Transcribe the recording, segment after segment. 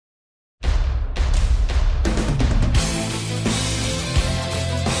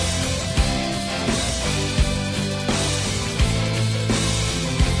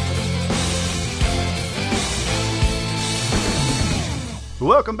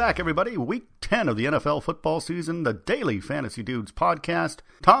Welcome back, everybody. Week 10 of the NFL football season, the Daily Fantasy Dudes podcast.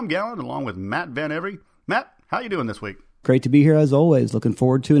 Tom Gallant along with Matt Van Every. Matt, how you doing this week? Great to be here as always. Looking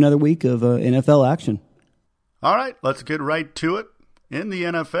forward to another week of NFL action. All right, let's get right to it. In the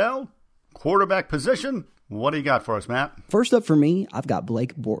NFL, quarterback position, what do you got for us, Matt? First up for me, I've got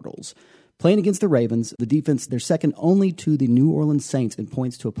Blake Bortles. Playing against the Ravens, the defense, they're second only to the New Orleans Saints in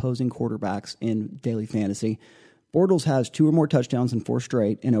points to opposing quarterbacks in daily fantasy. Bortles has 2 or more touchdowns in 4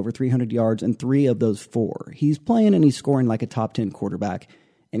 straight and over 300 yards in 3 of those 4. He's playing and he's scoring like a top 10 quarterback.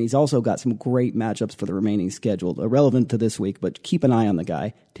 And he's also got some great matchups for the remaining schedule, irrelevant to this week, but keep an eye on the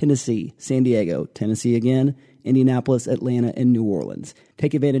guy. Tennessee, San Diego, Tennessee again, Indianapolis, Atlanta, and New Orleans.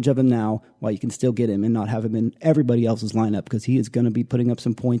 Take advantage of him now while you can still get him and not have him in everybody else's lineup because he is going to be putting up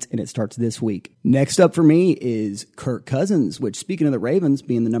some points, and it starts this week. Next up for me is Kirk Cousins, which, speaking of the Ravens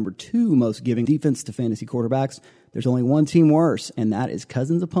being the number 2 most giving defense to fantasy quarterbacks, there's only one team worse, and that is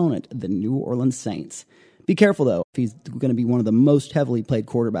Cousins' opponent, the New Orleans Saints. Be careful, though. He's going to be one of the most heavily played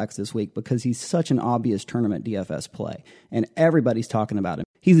quarterbacks this week because he's such an obvious tournament DFS play, and everybody's talking about him.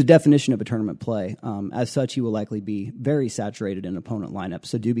 He's the definition of a tournament play. As such, he will likely be very saturated in opponent lineups,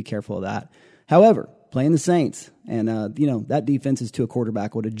 so do be careful of that. However, playing the Saints, and that defense is to a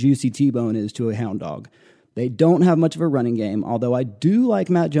quarterback what a juicy T-bone is to a hound dog. They don't have much of a running game, although I do like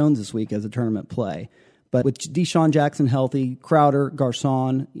Matt Jones this week as a tournament play. But with Deshaun Jackson healthy, Crowder,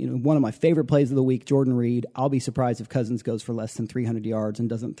 Garcon, one of my favorite plays of the week, Jordan Reed, I'll be surprised if Cousins goes for less than 300 yards and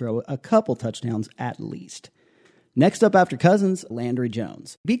doesn't throw a couple touchdowns at least. Next up after Cousins, Landry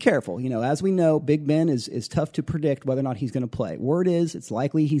Jones. Be careful. As we know, Big Ben is tough to predict whether or not he's going to play. Word is it's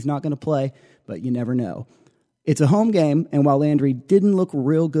likely he's not going to play, but you never know. It's a home game, and while Landry didn't look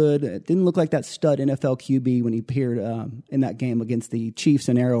real good, it didn't look like that stud NFL QB when he appeared in that game against the Chiefs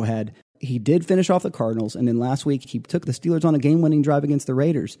in Arrowhead, he did finish off the Cardinals, and then last week he took the Steelers on a game-winning drive against the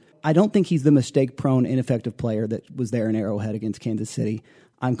Raiders. I don't think he's the mistake-prone, ineffective player that was there in Arrowhead against Kansas City.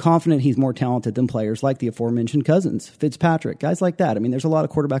 I'm confident he's more talented than players like the aforementioned Cousins, Fitzpatrick, guys like that. I mean, there's a lot of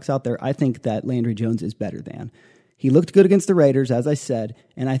quarterbacks out there. I think that Landry Jones is better than. He looked good against the Raiders, as I said,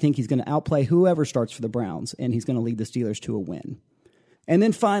 and I think he's going to outplay whoever starts for the Browns, and he's going to lead the Steelers to a win. And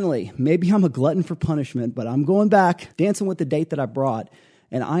then finally, maybe I'm a glutton for punishment, but I'm going back, dancing with the date that I brought,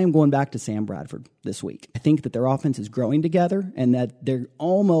 and I am going back to Sam Bradford this week. I think that their offense is growing together and that they're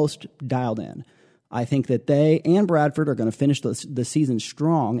almost dialed in. I think that they and Bradford are going to finish the season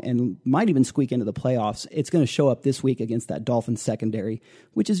strong and might even squeak into the playoffs. It's going to show up this week against that Dolphins secondary,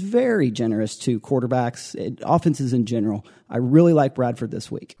 which is very generous to quarterbacks, offenses in general. I really like Bradford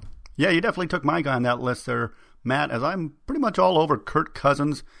this week. Yeah, you definitely took my guy on that list there, Matt, as I'm pretty much all over Kirk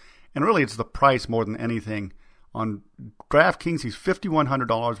Cousins, and really it's the price more than anything. On DraftKings, he's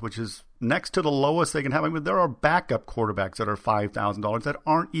 $5,100, which is next to the lowest they can have. I mean, there are backup quarterbacks that are $5,000 that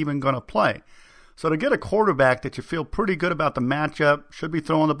aren't even going to play. So to get a quarterback that you feel pretty good about the matchup, should be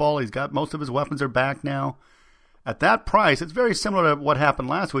throwing the ball, he's got most of his weapons are back now. At that price, it's very similar to what happened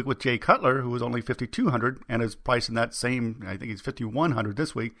last week with Jay Cutler, who was only $5,200, and is priced in that same, I think he's $5,100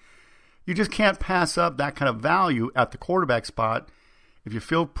 this week. You just can't pass up that kind of value at the quarterback spot. If you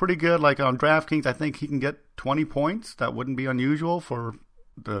feel pretty good, like on DraftKings, I think he can get 20 points. That wouldn't be unusual for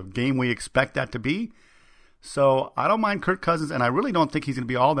the game we expect that to be. So I don't mind Kirk Cousins, and I really don't think he's going to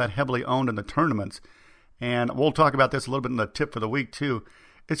be all that heavily owned in the tournaments. And we'll talk about this a little bit in the tip for the week, too.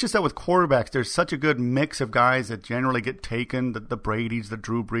 It's just that with quarterbacks, there's such a good mix of guys that generally get taken, the Bradys, the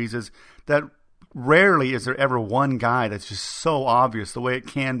Drew Breeses, that rarely is there ever one guy that's just so obvious, the way it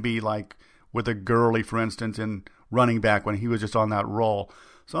can be like with a Gurley, for instance, in running back when he was just on that roll.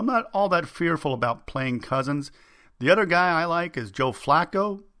 So I'm not all that fearful about playing Cousins. The other guy I like is Joe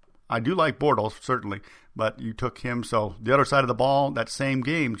Flacco. I do like Bortles, certainly, but you took him. So the other side of the ball, that same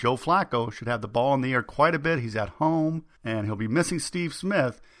game, Joe Flacco should have the ball in the air quite a bit. He's at home, and he'll be missing Steve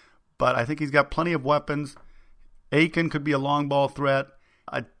Smith, but I think he's got plenty of weapons. Aiken could be a long ball threat.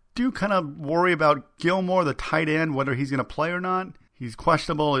 I do kind of worry about Gilmore, the tight end, whether he's going to play or not. He's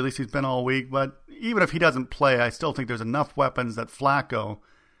questionable, at least he's been all week, but even if he doesn't play, I still think there's enough weapons that Flacco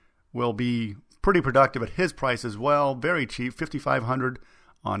will be pretty productive at his price as well. Very cheap, $5,500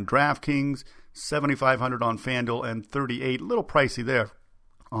 on DraftKings, $7,500 on FanDuel, and $38,000, a little pricey there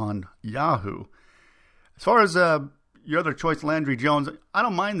on Yahoo. As far as your other choice, Landry Jones, I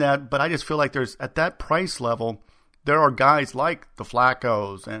don't mind that, but I just feel like there's, at that price level, there are guys like the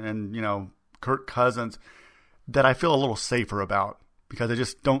Flaccos and Kirk Cousins that I feel a little safer about. Because I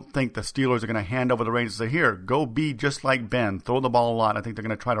just don't think the Steelers are going to hand over the reins and say, here, go be just like Ben. Throw the ball a lot. I think they're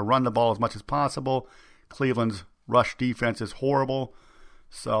going to try to run the ball as much as possible. Cleveland's rush defense is horrible.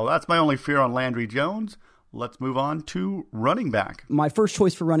 So that's my only fear on Landry Jones. Let's move on to running back. My first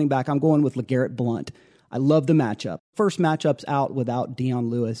choice for running back, I'm going with LeGarrette Blount. I love the matchup. First matchup's out without Dion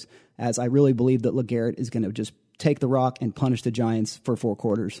Lewis, as I really believe that LeGarrette is going to just take the rock and punish the Giants for 4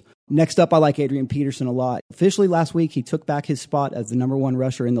 quarters. Next up, I like Adrian Peterson a lot. Officially last week, he took back his spot as the number 1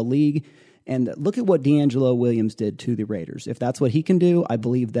 rusher in the league. And look at what D'Angelo Williams did to the Raiders. If that's what he can do, I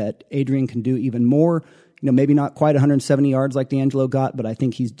believe that Adrian can do even more. Maybe not quite 170 yards like D'Angelo got, but I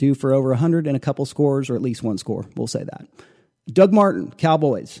think he's due for over 100 and a couple scores, or at least 1 score. We'll say that. Doug Martin,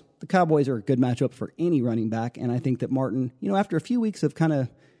 Cowboys. The Cowboys are a good matchup for any running back, and I think that Martin, after a few weeks of kind of,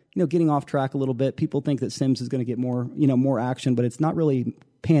 getting off track a little bit, people think that Sims is going to get more action, but it's not really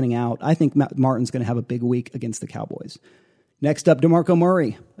panning out. I think Martin's going to have a big week against the Cowboys. Next up, DeMarco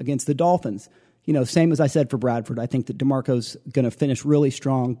Murray against the Dolphins. Same as I said for Bradford, I think that DeMarco's going to finish really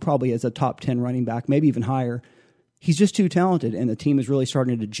strong, probably as a top 10 running back, maybe even higher. He's just too talented, and the team is really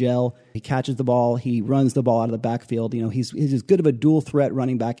starting to gel. He catches the ball. He runs the ball out of the backfield. He's as good of a dual threat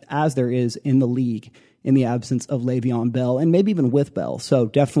running back as there is in the league in the absence of Le'Veon Bell, and maybe even with Bell. So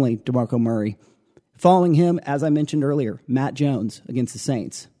definitely DeMarco Murray. Following him, as I mentioned earlier, Matt Jones against the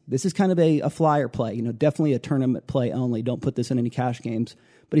Saints. This is kind of a flyer play, definitely a tournament play only. Don't put this in any cash games.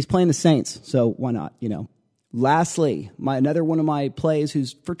 But he's playing the Saints, so why not, Lastly, another one of my plays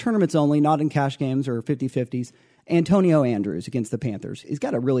who's for tournaments only, not in cash games or 50-50s, Antonio Andrews against the Panthers. He's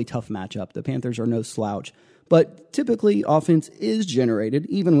got a really tough matchup. The Panthers are no slouch. But typically, offense is generated,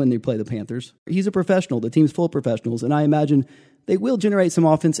 even when they play the Panthers. He's a professional. The team's full of professionals, and I imagine they will generate some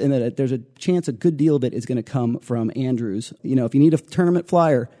offense, and that there's a chance a good deal of it is going to come from Andrews. If you need a tournament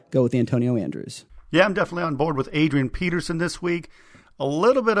flyer, go with Antonio Andrews. Yeah, I'm definitely on board with Adrian Peterson this week. A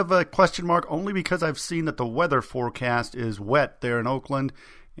little bit of a question mark only because I've seen that the weather forecast is wet there in Oakland.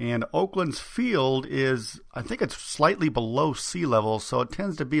 And Oakland's field is, I think it's slightly below sea level, so it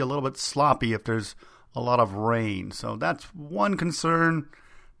tends to be a little bit sloppy if there's a lot of rain. So that's one concern.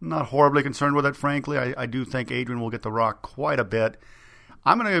 Not horribly concerned with it, frankly. I do think Adrian will get the rock quite a bit.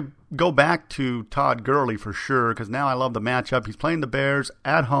 I'm going to go back to Todd Gurley for sure, because now I love the matchup. He's playing the Bears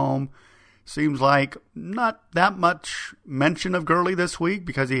at home. Seems like not that much mention of Gurley this week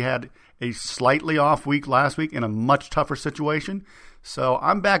because he had a slightly off week last week in a much tougher situation. So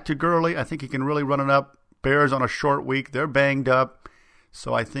I'm back to Gurley. I think he can really run it up. Bears on a short week. They're banged up.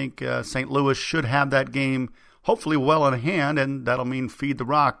 So I think St. Louis should have that game hopefully well in hand, and that'll mean feed the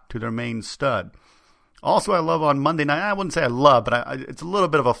rock to their main stud. Also, I love on Monday night. I wouldn't say I love, but it's a little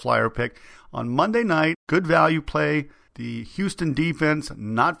bit of a flyer pick. On Monday night, good value play. The Houston defense,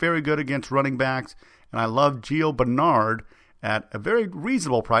 not very good against running backs. And I love Gio Bernard at a very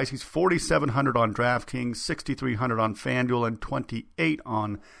reasonable price. He's $4,700 on DraftKings, $6,300 on FanDuel, and $28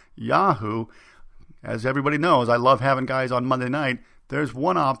 on Yahoo. As everybody knows, I love having guys on Monday night. There's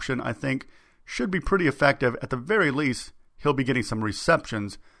one option I think should be pretty effective. At the very least, he'll be getting some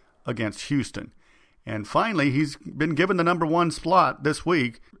receptions against Houston. And finally, he's been given the number 1 slot this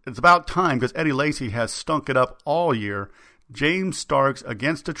week. It's about time because Eddie Lacy has stunk it up all year. James Starks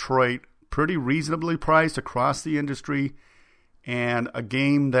against Detroit, pretty reasonably priced across the industry, and a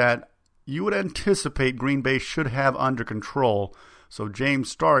game that you would anticipate Green Bay should have under control. So James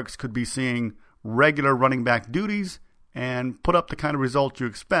Starks could be seeing regular running back duties and put up the kind of results you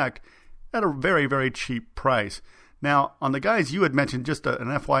expect at a very, very cheap price. Now, on the guys you had mentioned, just an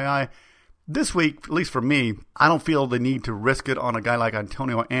FYI, this week, at least for me, I don't feel the need to risk it on a guy like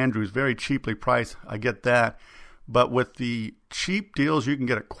Antonio Andrews, very cheaply priced. I get that. But with the cheap deals you can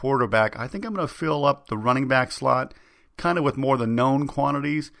get at quarterback, I think I'm going to fill up the running back slot kind of with more of the known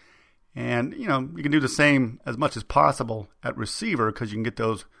quantities. And, you can do the same as much as possible at receiver because you can get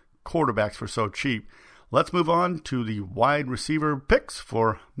those quarterbacks for so cheap. Let's move on to the wide receiver picks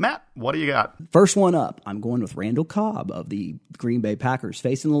for Matt. What do you got? First one up, I'm going with Randall Cobb of the Green Bay Packers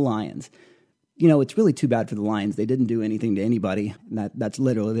facing the Lions. It's really too bad for the Lions. They didn't do anything to anybody. That's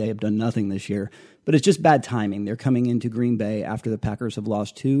literally, they have done nothing this year. But it's just bad timing. They're coming into Green Bay after the Packers have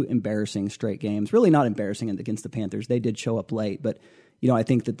lost 2 embarrassing straight games. Really not embarrassing against the Panthers. They did show up late. But, I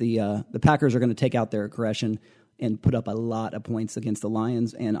think that the Packers are going to take out their aggression and put up a lot of points against the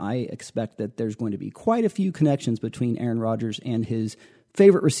Lions. And I expect that there's going to be quite a few connections between Aaron Rodgers and his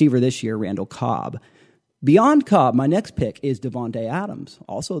favorite receiver this year, Randall Cobb. Beyond Cobb, my next pick is Devontae Adams,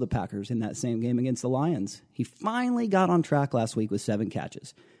 also the Packers in that same game against the Lions. He finally got on track last week with 7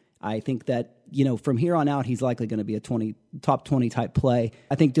 catches. I think that, from here on out, he's likely going to be a top 20 type play.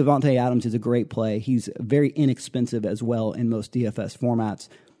 I think Devontae Adams is a great play. He's very inexpensive as well in most DFS formats.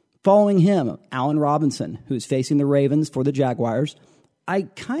 Following him, Allen Robinson, who's facing the Ravens for the Jaguars. I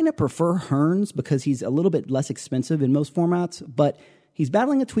kind of prefer Hearns because he's a little bit less expensive in most formats, but He's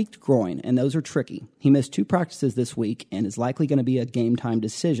battling a tweaked groin, and those are tricky. He missed 2 practices this week and is likely going to be a game-time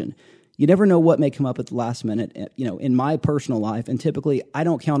decision. You never know what may come up at the last minute, in my personal life, and typically I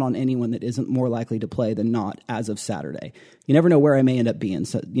don't count on anyone that isn't more likely to play than not as of Saturday. You never know where I may end up being.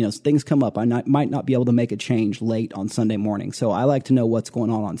 So, things come up. I might not be able to make a change late on Sunday morning, so I like to know what's going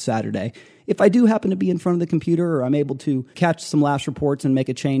on Saturday. If I do happen to be in front of the computer or I'm able to catch some last reports and make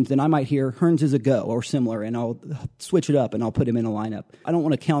a change, then I might hear Hearns is a go or similar, and I'll switch it up and I'll put him in a lineup. I don't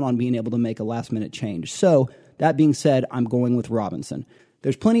want to count on being able to make a last-minute change. So that being said, I'm going with Robinson.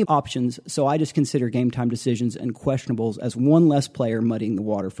 There's plenty of options, so I just consider game-time decisions and questionables as one less player muddying the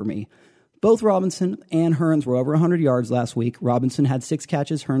water for me. Both Robinson and Hearns were over 100 yards last week. Robinson had 6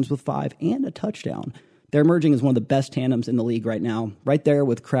 catches, Hearns with 5, and a touchdown. They're emerging as one of the best tandems in the league right now, right there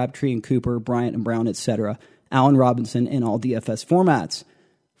with Crabtree and Cooper, Bryant and Brown, etc. Allen Robinson in all DFS formats.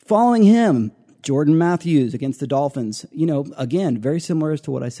 Following him, Jordan Matthews against the Dolphins. Again, very similar as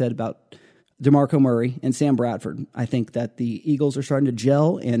to what I said about DeMarco Murray and Sam Bradford. I think that the Eagles are starting to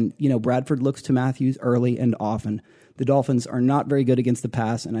gel, and, Bradford looks to Matthews early and often. The Dolphins are not very good against the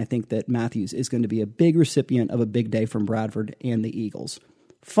pass, and I think that Matthews is going to be a big recipient of a big day from Bradford and the Eagles.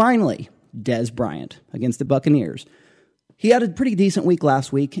 Finally, Dez Bryant against the Buccaneers. He had a pretty decent week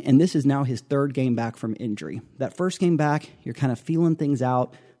last week, and this is now his 3rd game back from injury. That first game back, you're kind of feeling things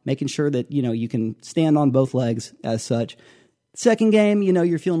out, making sure that, you can stand on both legs as such. Second game,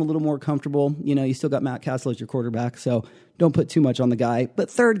 you're feeling a little more comfortable. You still got Matt Castle as your quarterback, so don't put too much on the guy. But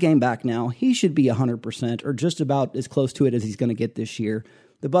third game back now, he should be 100% or just about as close to it as he's going to get this year.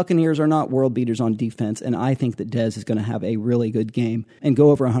 The Buccaneers are not world beaters on defense, and I think that Dez is going to have a really good game and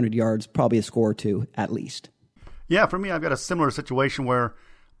go over 100 yards, probably a score or 2 at least. Yeah, for me, I've got a similar situation where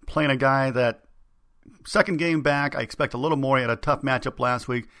playing a guy that second game back, I expect a little more. He had a tough matchup last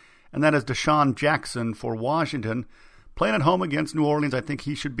week, and that is Deshaun Jackson for Washington. Playing at home against New Orleans, I think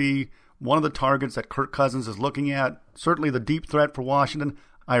he should be one of the targets that Kirk Cousins is looking at. Certainly the deep threat for Washington.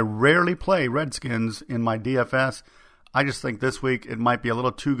 I rarely play Redskins in my DFS. I just think this week it might be a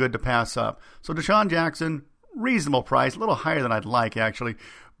little too good to pass up. So Deshaun Jackson, reasonable price, a little higher than I'd like actually,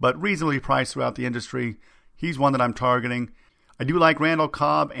 but reasonably priced throughout the industry. He's one that I'm targeting. I do like Randall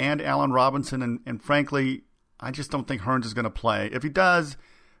Cobb and Allen Robinson, and frankly, I just don't think Hearns is going to play. If he does,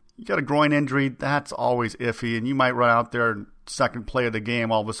 you got a groin injury, that's always iffy, and you might run out there second play of the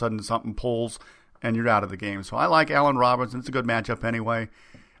game, all of a sudden something pulls, and you're out of the game. So I like Allen Robinson. It's a good matchup anyway,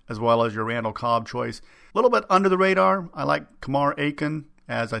 as well as your Randall Cobb choice. A little bit under the radar, I like Kamar Aiken,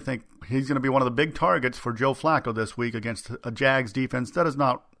 as I think he's going to be one of the big targets for Joe Flacco this week against a Jags defense that is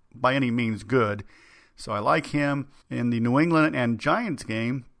not by any means good. So I like him. In the New England and Giants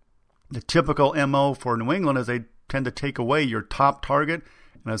game, the typical MO for New England is they tend to take away your top target.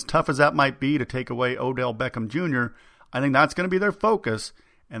 And as tough as that might be to take away Odell Beckham Jr., I think that's going to be their focus,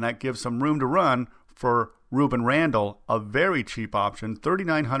 and that gives some room to run for Ruben Randall, a very cheap option,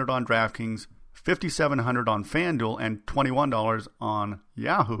 $3,900 on DraftKings, $5,700 on FanDuel, and $21 on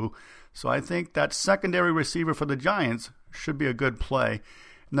Yahoo. So I think that secondary receiver for the Giants should be a good play.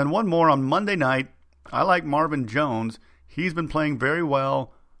 And then one more on Monday night, I like Marvin Jones. He's been playing very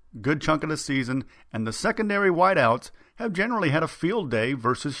well, good chunk of the season, and the secondary wideouts have generally had a field day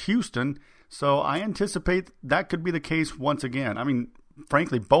versus Houston, so I anticipate that could be the case once again. I mean,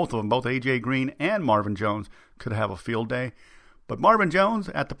 frankly, both of them, both A.J. Green and Marvin Jones, could have a field day. But Marvin Jones,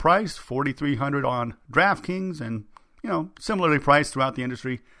 at the price, $4,300 on DraftKings, and, similarly priced throughout the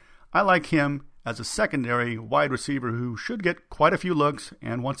industry, I like him as a secondary wide receiver who should get quite a few looks,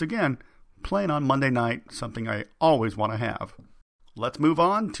 and once again, playing on Monday night, something I always want to have. Let's move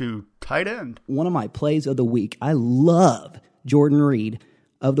on to tight end. One of my plays of the week, I love Jordan Reed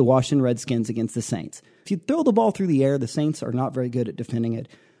of the Washington Redskins against the Saints. If you throw the ball through the air, the Saints are not very good at defending it.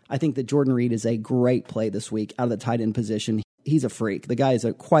 I think that Jordan Reed is a great play this week out of the tight end position. He's a freak. The guy is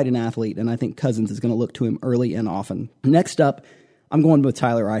quite an athlete, and I think Cousins is going to look to him early and often. Next up, I'm going with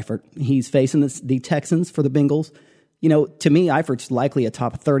Tyler Eifert. He's facing the Texans for the Bengals. To me, Eifert's likely a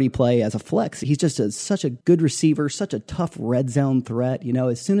top 30 play as a flex. He's just such a good receiver, such a tough red zone threat.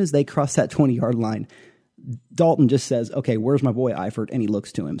 As soon as they cross that 20-yard line, Dalton just says, okay, where's my boy Eifert? And he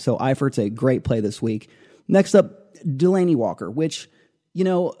looks to him. So Eifert's a great play this week. Next up, Delaney Walker, which,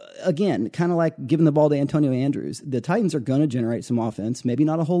 again, kind of like giving the ball to Antonio Andrews. The Titans are going to generate some offense. Maybe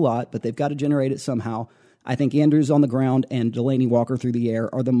not a whole lot, but they've got to generate it somehow. I think Andrews on the ground and Delaney Walker through the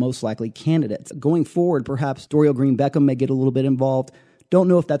air are the most likely candidates. Going forward, perhaps Dorial Green-Beckham may get a little bit involved. Don't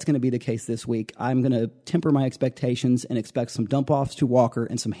know if that's going to be the case this week. I'm going to temper my expectations and expect some dump-offs to Walker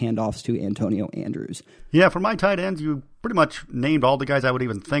and some handoffs to Antonio Andrews. Yeah, for my tight ends, you pretty much named all the guys I would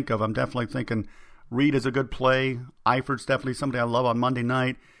even think of. I'm definitely thinking Reed is a good play. Eifert's definitely somebody I love on Monday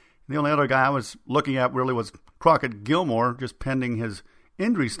night. The only other guy I was looking at really was Crockett Gilmore, just pending his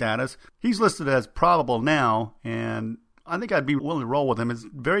injury status. He's listed as probable now, and I think I'd be willing to roll with him. He's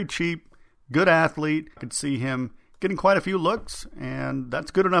very cheap, good athlete. I could see him getting quite a few looks, and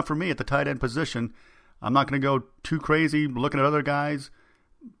that's good enough for me at the tight end position. I'm not going to go too crazy looking at other guys.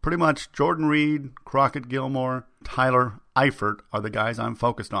 Pretty much Jordan Reed, Crockett Gilmore, Tyler Eifert are the guys I'm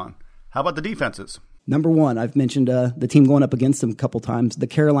focused on. How about the defenses? Number one, I've mentioned the team going up against them a couple times, the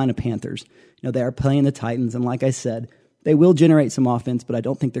Carolina Panthers. They are playing the Titans, and like I said, they will generate some offense, but I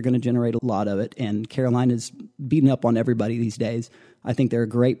don't think they're going to generate a lot of it, and Carolina's beating up on everybody these days. I think they're a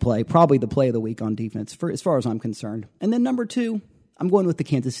great play, probably the play of the week on defense, as far as I'm concerned. And then number two, I'm going with the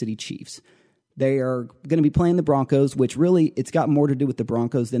Kansas City Chiefs. They are going to be playing the Broncos, which really, it's got more to do with the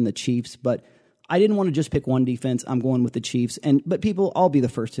Broncos than the Chiefs, but I didn't want to just pick one defense. I'm going with the Chiefs. But people, I'll be the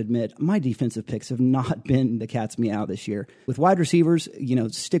first to admit, my defensive picks have not been the cat's meow this year. With wide receivers,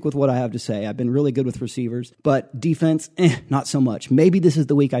 stick with what I have to say. I've been really good with receivers, but defense, not so much. Maybe this is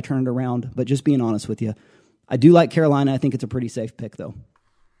the week I turned around, but just being honest with you, I do like Carolina. I think it's a pretty safe pick, though.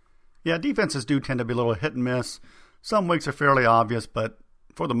 Yeah, defenses do tend to be a little hit and miss. Some weeks are fairly obvious, but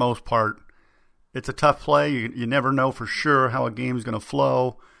for the most part, it's a tough play. You never know for sure how a game is going to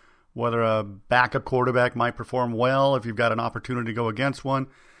flow, whether a backup quarterback might perform well if you've got an opportunity to go against one.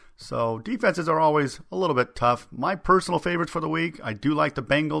 So defenses are always a little bit tough. My personal favorites for the week, I do like the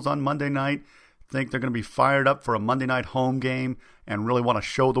Bengals on Monday night. Think they're going to be fired up for a Monday night home game and really want to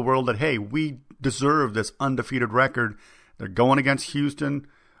show the world that, hey, we deserve this undefeated record. They're going against Houston.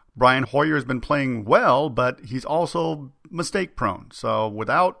 Brian Hoyer has been playing well, but he's also mistake prone. So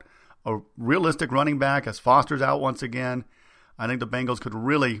without a realistic running back, as Foster's out once again, I think the Bengals could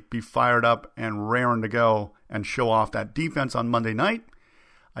really be fired up and raring to go and show off that defense on Monday night.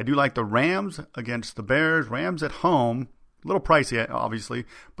 I do like the Rams against the Bears. Rams at home, a little pricey, obviously,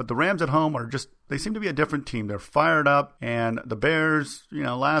 but the Rams at home they seem to be a different team. They're fired up, and the Bears,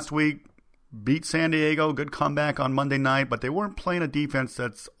 last week beat San Diego, good comeback on Monday night, but they weren't playing a defense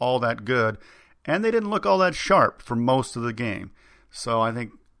that's all that good, and they didn't look all that sharp for most of the game. So I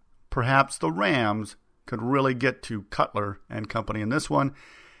think perhaps the Rams could really get to Cutler and company in this one.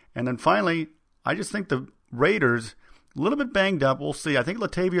 And then finally, I just think the Raiders, a little bit banged up. We'll see. I think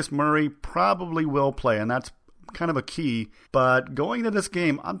Latavius Murray probably will play, and that's kind of a key. But going into this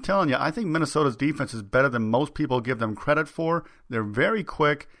game, I'm telling you, I think Minnesota's defense is better than most people give them credit for. They're very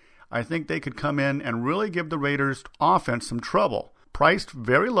quick. I think they could come in and really give the Raiders offense some trouble. Priced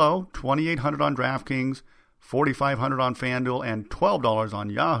very low, $2,800 on DraftKings, $4,500 on FanDuel, and $12 on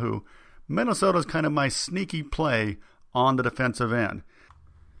Yahoo. Minnesota's kind of my sneaky play on the defensive end.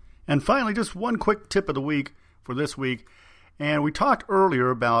 And finally, just one quick tip of the week for this week. And we talked earlier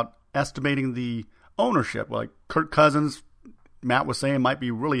about estimating the ownership. Like Kirk Cousins, Matt was saying, might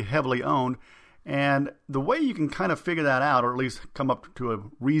be really heavily owned. And the way you can kind of figure that out, or at least come up to a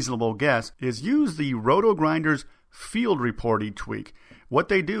reasonable guess, is use the RotoGrinders field report each week. What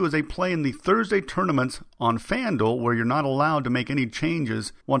they do is they play in the Thursday tournaments on FanDuel, where you're not allowed to make any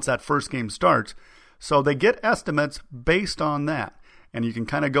changes once that first game starts. So they get estimates based on that. And you can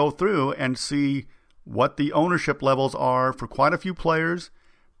kind of go through and see what the ownership levels are for quite a few players.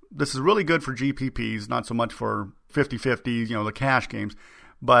 This is really good for GPPs, not so much for 50-50, the cash games.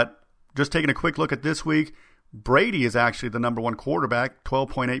 But just taking a quick look at this week, Brady is actually the number one quarterback,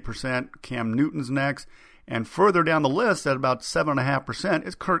 12.8%. Cam Newton's next. And further down the list at about 7.5%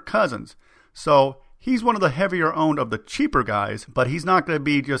 is Kirk Cousins. So he's one of the heavier owned of the cheaper guys, but he's not going to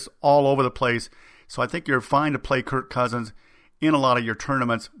be just all over the place. So I think you're fine to play Kirk Cousins in a lot of your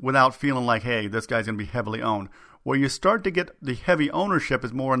tournaments without feeling like, hey, this guy's going to be heavily owned. Where you start to get the heavy ownership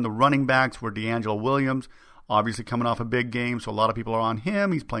is more in the running backs, where DeAngelo Williams, obviously coming off a big game, so a lot of people are on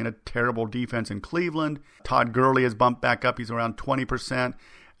him. He's playing a terrible defense in Cleveland. Todd Gurley has bumped back up. He's around 20%.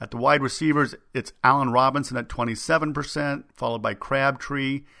 At the wide receivers, it's Allen Robinson at 27%, followed by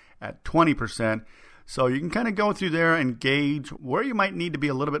Crabtree at 20%. So you can kind of go through there and gauge where you might need to be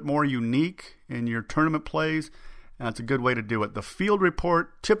a little bit more unique in your tournament plays. And that's a good way to do it. The field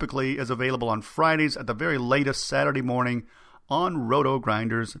report typically is available on Fridays at the very latest Saturday morning on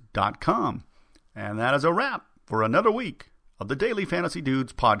rotogrinders.com. And that is a wrap for another week of the Daily Fantasy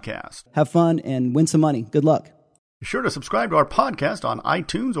Dudes podcast. Have fun and win some money. Good luck. Be sure to subscribe to our podcast on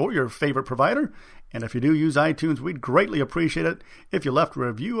iTunes or your favorite provider. And if you do use iTunes, we'd greatly appreciate it if you left a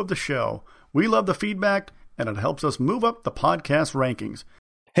review of the show. We love the feedback, and it helps us move up the podcast rankings.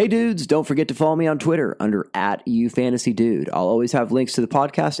 Hey dudes, don't forget to follow me on Twitter under @YouFantasyDude. I'll always have links to the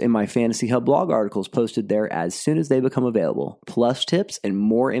podcast and my Fantasy Hub blog articles posted there as soon as they become available, plus tips and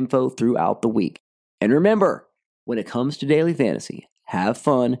more info throughout the week. And remember, when it comes to daily fantasy, have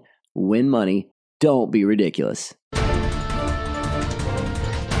fun, win money, don't be ridiculous.